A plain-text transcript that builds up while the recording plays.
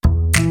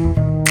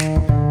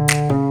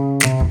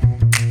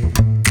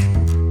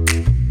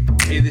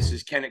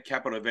Ken at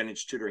Capital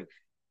Advantage Tutoring.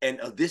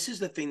 And this is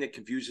the thing that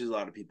confuses a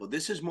lot of people.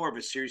 This is more of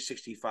a Series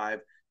 65,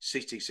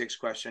 66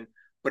 question,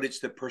 but it's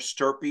the per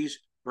Stirpes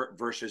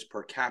versus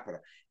per capita.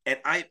 And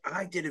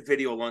I did a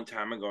video a long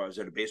time ago. I was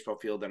at a baseball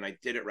field and I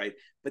did it right.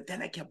 But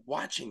then I kept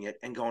watching it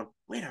and going,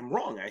 wait, I'm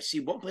wrong. I see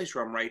one place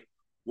where I'm right,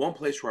 one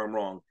place where I'm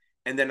wrong.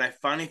 And then I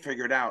finally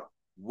figured out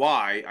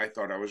why I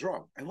thought I was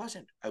wrong. I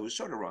wasn't. I was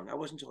sort of wrong. I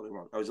wasn't totally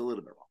wrong. I was a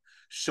little bit wrong.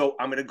 So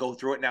I'm going to go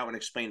through it now and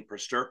explain per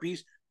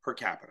Stirpes, per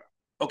capita.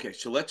 Okay,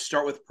 so let's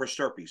start with per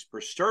Stirpes. Per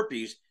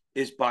Stirpes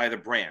is by the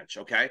branch,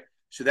 okay?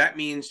 So that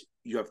means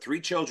you have 3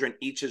 children,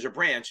 each is a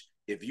branch.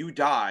 If you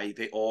die,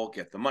 they all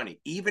get the money,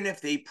 even if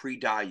they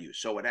pre-die you.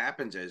 So what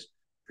happens is,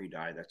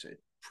 pre-die, that's a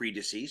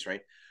pre-deceased,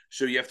 right?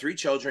 So you have 3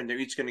 children, they're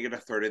each going to get a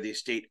third of the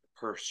estate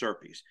per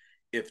Stirpes.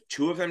 If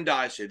 2 of them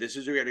die, so this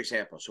is a great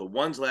example. So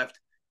one's left,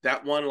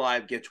 that one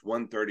alive gets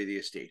 1/3 of the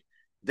estate.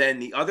 Then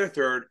the other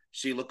third,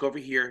 so you look over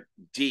here,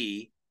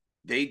 D,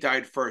 they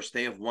died first.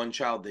 They have 1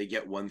 child, they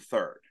get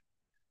 1/3.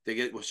 They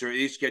get, so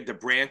each get the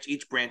branch,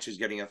 each branch is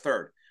getting a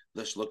third.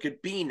 Let's look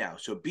at B now.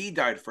 So B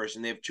died first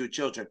and they have 2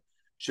 children.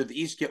 So they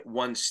each get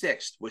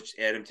 1/6, which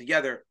add them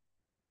together,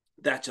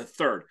 that's a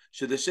third.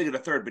 So they still get a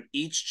third, but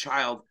each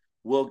child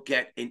will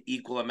get an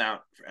equal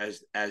amount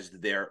as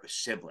their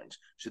siblings.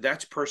 So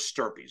that's per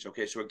Stirpes.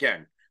 Okay, so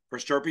again, per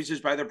Stirpes is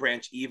by the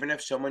branch. Even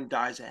if someone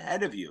dies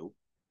ahead of you,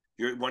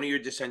 one of your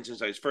descendants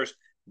dies first,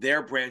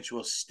 their branch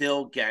will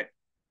still get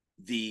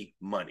the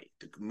money,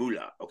 the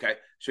moolah. Okay,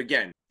 so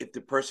again, if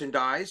the person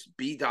dies,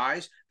 B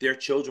dies, their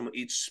children will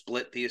each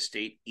split the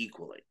estate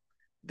equally.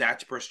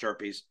 That's per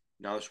Stirpes.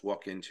 Now let's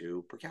walk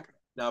into per capita.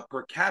 Now,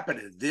 per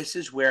capita, this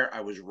is where I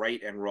was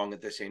right and wrong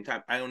at the same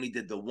time. I only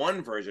did the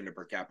one version of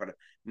per capita,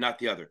 not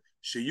the other.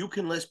 So you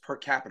can list per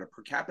capita.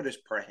 Per capita is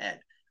per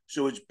head.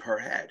 So it's per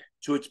head.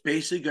 So it's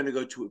basically going to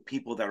go to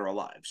people that are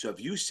alive. So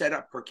if you set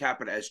up per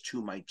capita as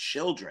to my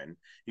children,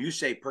 you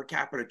say per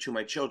capita to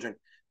my children,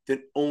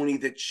 then only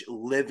the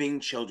living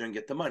children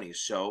get the money.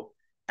 So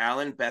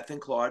Alan, Beth,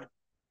 and Claude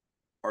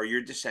are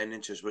your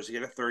descendants. You're supposed to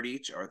get a third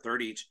each,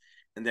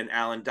 and then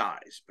Alan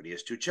dies, but he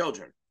has 2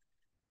 children.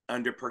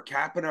 Under per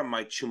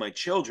capita, to my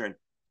children,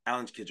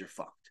 Alan's kids are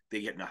fucked.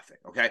 They get nothing,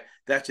 okay?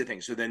 That's the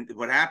thing. So then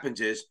what happens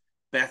is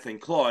Beth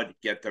and Claude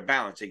get their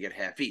balance. They get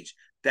half each.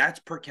 That's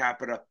per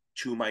capita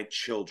to my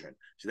children.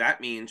 So that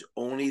means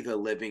only the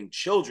living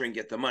children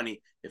get the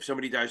money. If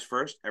somebody dies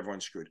first,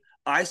 everyone's screwed.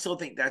 I still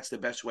think that's the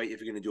best way if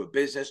you're going to do a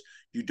business.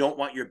 You don't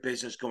want your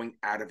business going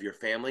out of your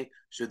family.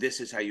 So this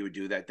is how you would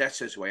do that. That's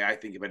just the way I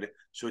think about it,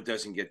 so it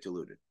doesn't get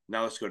diluted.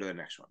 Now let's go to the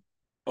next one.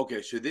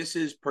 Okay, so this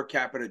is per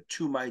capita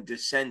to my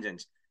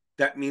descendants.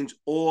 That means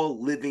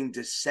all living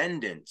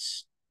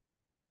descendants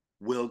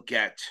will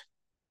get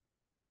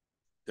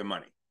the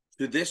money.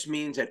 So this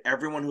means that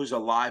everyone who's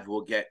alive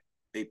will get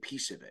a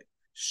piece of it.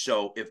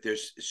 So if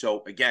there's,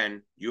 so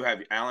again, you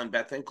have Alan,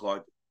 Beth, and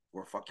Claude,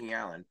 or fucking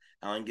Alan.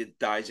 Alan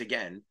dies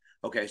again.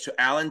 Okay, so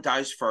Alan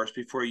dies first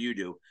before you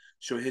do.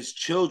 So his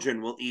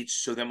children will each,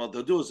 so then what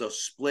they'll do is they'll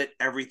split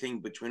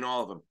everything between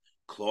all of them.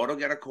 Claude will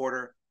get a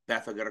quarter,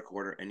 Beth will get a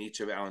quarter, and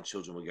each of Alan's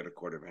children will get a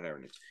quarter of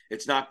inheritance.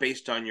 It's not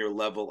based on your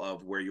level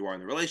of where you are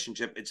in the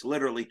relationship. It's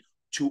literally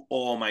to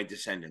all my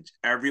descendants.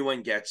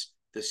 Everyone gets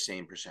the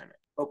same percentage.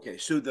 Okay,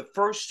 so the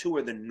first 2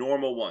 are the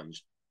normal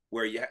ones,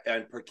 where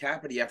on per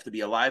capita, you have to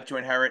be alive to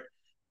inherit,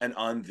 and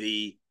on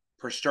the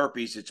per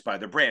Stirpes, it's by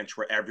the branch,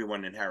 where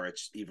everyone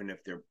inherits, even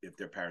if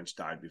their parents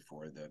died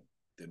before the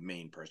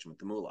main person with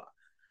the moolah.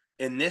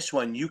 In this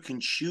one, you can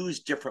choose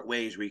different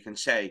ways where you can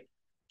say,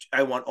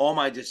 I want all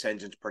my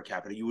descendants per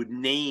capita. You would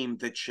name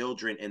the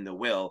children in the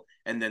will,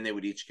 and then they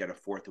would each get a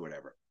fourth or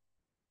whatever.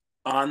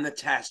 On the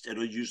test,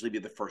 it'll usually be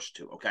the first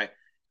 2, okay?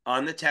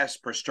 On the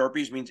test, per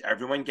Stirpes means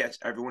everyone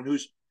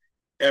who's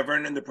ever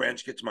in the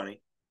branch gets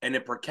money. And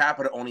in per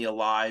capita, only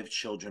alive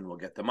children will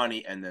get the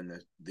money, and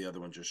then the other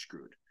ones are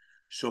screwed.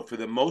 So for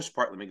the most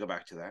part, let me go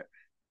back to that.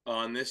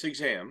 On this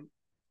exam,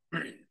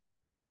 per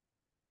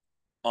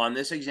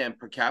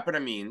capita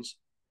means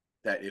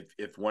that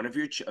if one of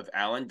if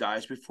Alan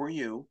dies before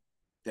you,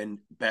 then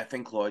Beth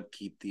and Claude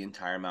keep the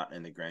entire amount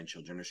and the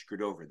grandchildren are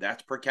screwed over.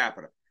 That's per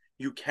capita.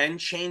 You can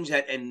change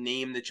that and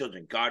name the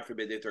children. God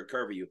forbid they throw a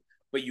curve at you,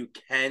 but you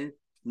can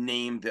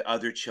name the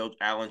other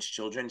Alan's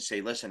children. Say,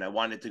 listen, I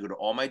want it to go to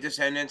all my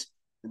descendants.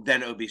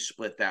 Then it would be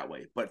split that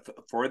way. But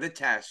for the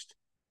test,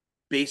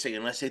 basically,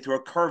 unless they throw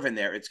a curve in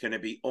there, it's going to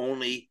be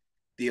only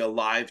the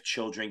alive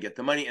children get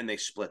the money, and they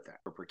split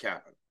that per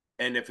capita.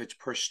 And if it's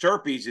per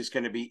Stirpes, it's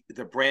going to be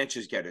the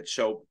branches get it.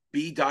 So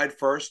B died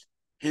first,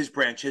 his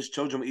branch, his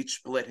children will each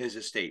split his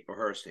estate or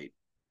her estate.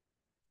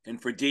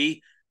 And for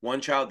D,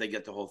 1 child, they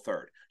get the whole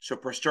third. So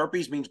per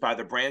Stirpes means by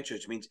the branch,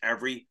 which means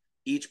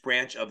each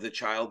branch of the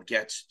child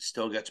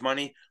still gets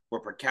money, where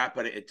per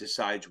capita, it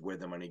decides where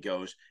the money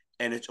goes.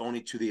 And it's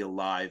only to the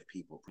alive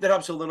people. That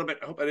helps a little bit.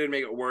 I hope I didn't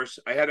make it worse.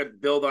 I had to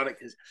build on it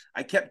because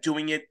I kept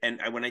doing it.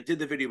 And when I did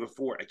the video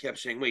before, I kept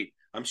saying, wait,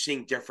 I'm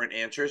seeing different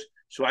answers.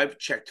 So I've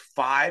checked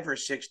 5 or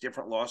 6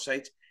 different law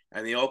sites,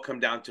 and they all come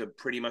down to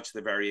pretty much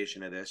the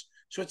variation of this.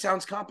 So it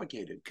sounds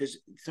complicated because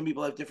some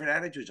people have different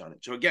attitudes on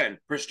it. So again,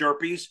 per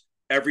Stirpes,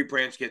 Every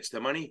branch gets the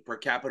money. Per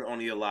capita,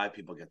 only the live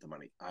people get the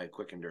money.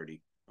 Quick and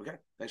dirty. Okay.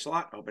 Thanks a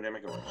lot. I hope it didn't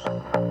make it worse.